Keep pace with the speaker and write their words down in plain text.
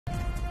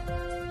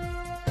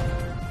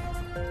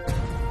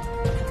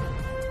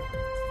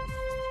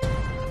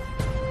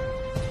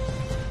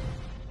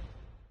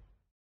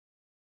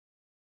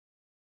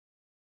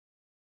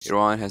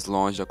Iran has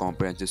launched a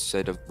comprehensive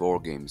set of war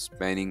games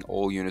spanning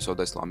all units of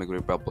the Islamic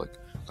Republic,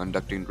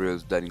 conducting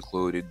drills that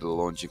included the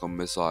launching of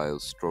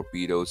missiles,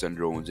 torpedoes, and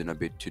drones in a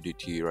bid to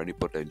deter any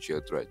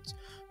potential threats.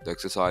 The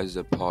exercise is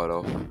a part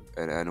of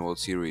an annual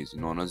series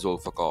known as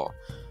Zolfaqar,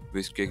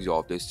 which kicks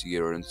off this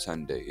year on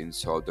Sunday in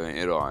southern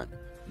Iran,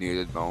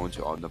 near the mount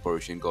on the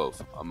Persian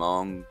Gulf.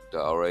 Among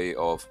the array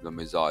of the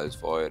missiles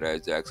fired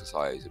as the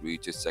exercise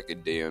reaches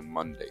second day on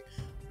Monday,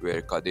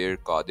 where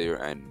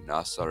Qadir, and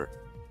Nasser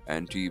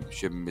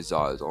anti-ship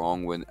missiles,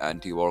 along with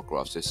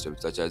anti-warcraft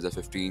systems such as the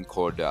 15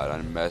 Cordal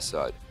and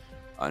Masad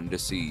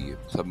undersea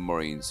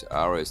submarines,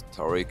 Aris,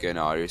 Tariq, and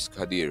Aris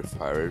Qadir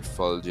fired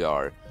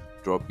Faljar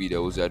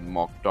torpedoes at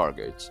mock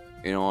targets.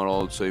 Iran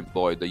also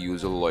employed the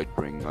use of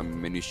loitering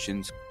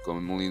munitions,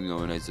 commonly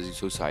known as the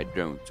suicide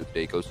drones, to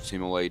take out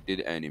simulated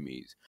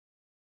enemies.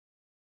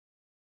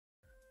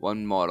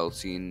 One model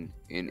seen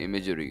in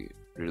imagery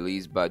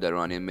released by the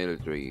Iranian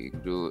military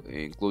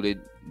included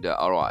the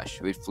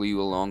Arash, which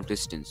flew a long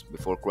distance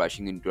before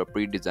crashing into a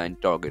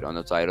pre-designed target on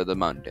the side of the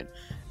mountain.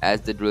 As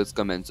the drills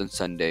commenced on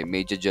Sunday,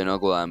 Major General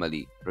Ghulam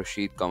Ali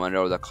Rashid, commander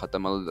of the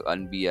Khatam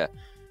al-Anbiya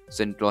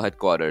Central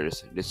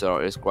Headquarters,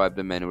 described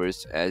the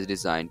maneuvers as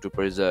designed to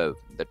preserve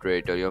the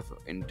territorial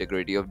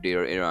integrity of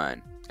Deir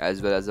Iran,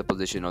 as well as the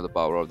position of the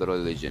power of the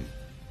religion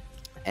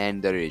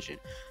and the region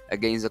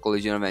against the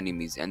collision of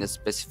enemies and the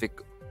specific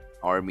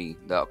army.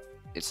 The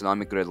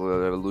Islamic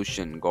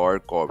Revolution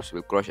Guard Corps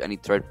will crush any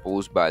threat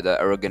posed by the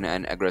arrogant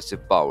and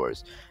aggressive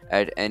powers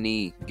at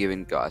any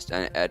given cost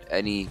and at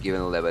any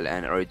given level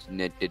and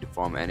originated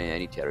from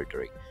any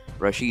territory.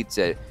 Rashid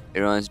said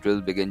Iran's drill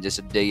began just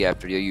a day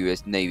after the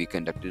US Navy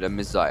conducted a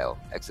missile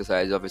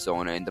exercise of its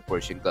own in the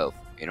Persian Gulf.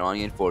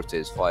 Iranian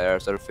forces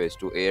fired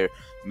surface-to-air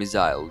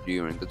missile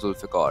during the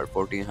Zulfiqar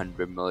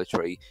 1400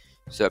 military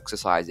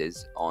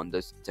exercises on the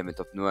 7th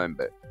of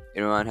November.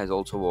 Iran has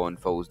also warned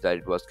foes that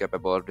it was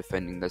capable of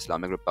defending the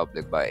Islamic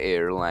Republic by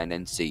air, land,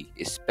 and sea.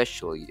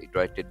 Especially, it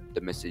directed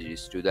the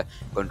messages to the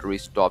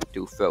country's top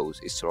two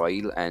foes,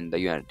 Israel and the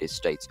United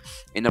States.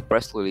 In a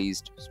press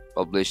release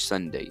published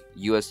Sunday,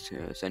 U.S.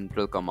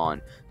 Central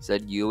Command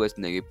said U.S.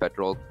 Navy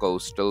patrol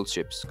coastal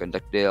ships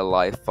conducted a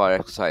live fire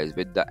exercise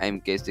with the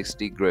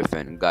Mk-60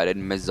 Griffin guided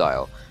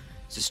missile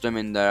system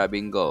in the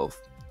Arabian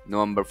Gulf.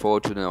 November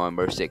 4 to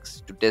November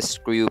 6, to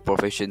test crew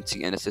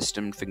proficiency and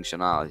system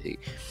functionality.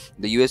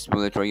 The US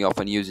military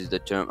often uses the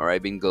term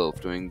Arabian Gulf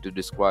to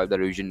describe the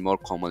region more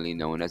commonly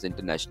known as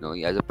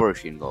internationally as the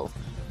Persian Gulf,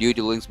 due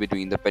to links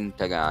between the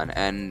Pentagon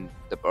and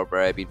the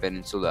Arabian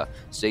Peninsula,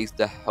 states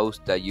that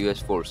host the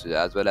US forces,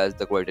 as well as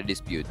the greater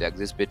dispute that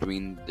exists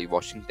between the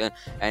Washington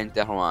and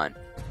Tehran.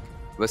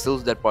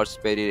 Vessels that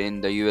participated in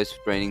the U.S.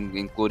 training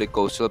included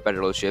coastal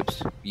patrol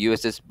ships,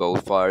 USS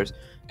Bowfires,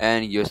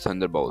 and U.S.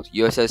 Thunderbolt,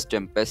 USS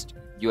Tempest,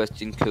 U.S.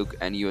 Chinook,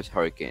 and U.S.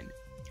 Hurricane.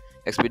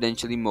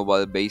 Expeditionally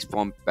mobile base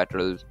form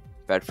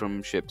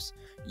platform ships,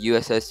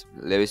 USS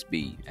Lewis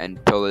B,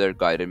 and torpedo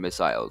guided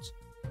missiles.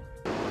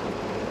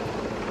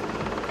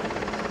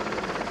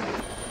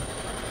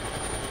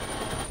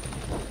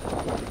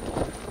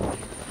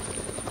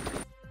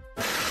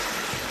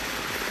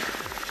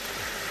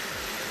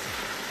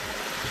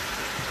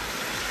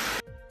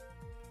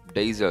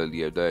 Days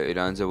earlier, the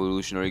Iran's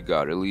Revolutionary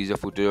Guard released a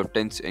footage of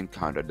tense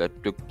encounter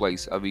that took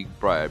place a week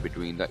prior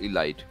between the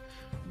elite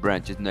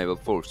branch's naval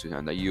forces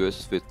and the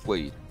U.S. Fifth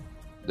Fleet.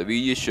 The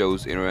video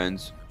shows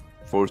Iran's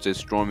forces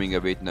storming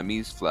a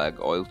Vietnamese flag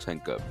oil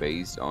tanker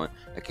based on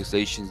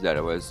accusations that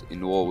it was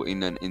involved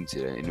in an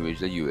incident in which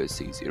the U.S.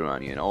 seized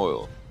Iranian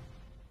oil.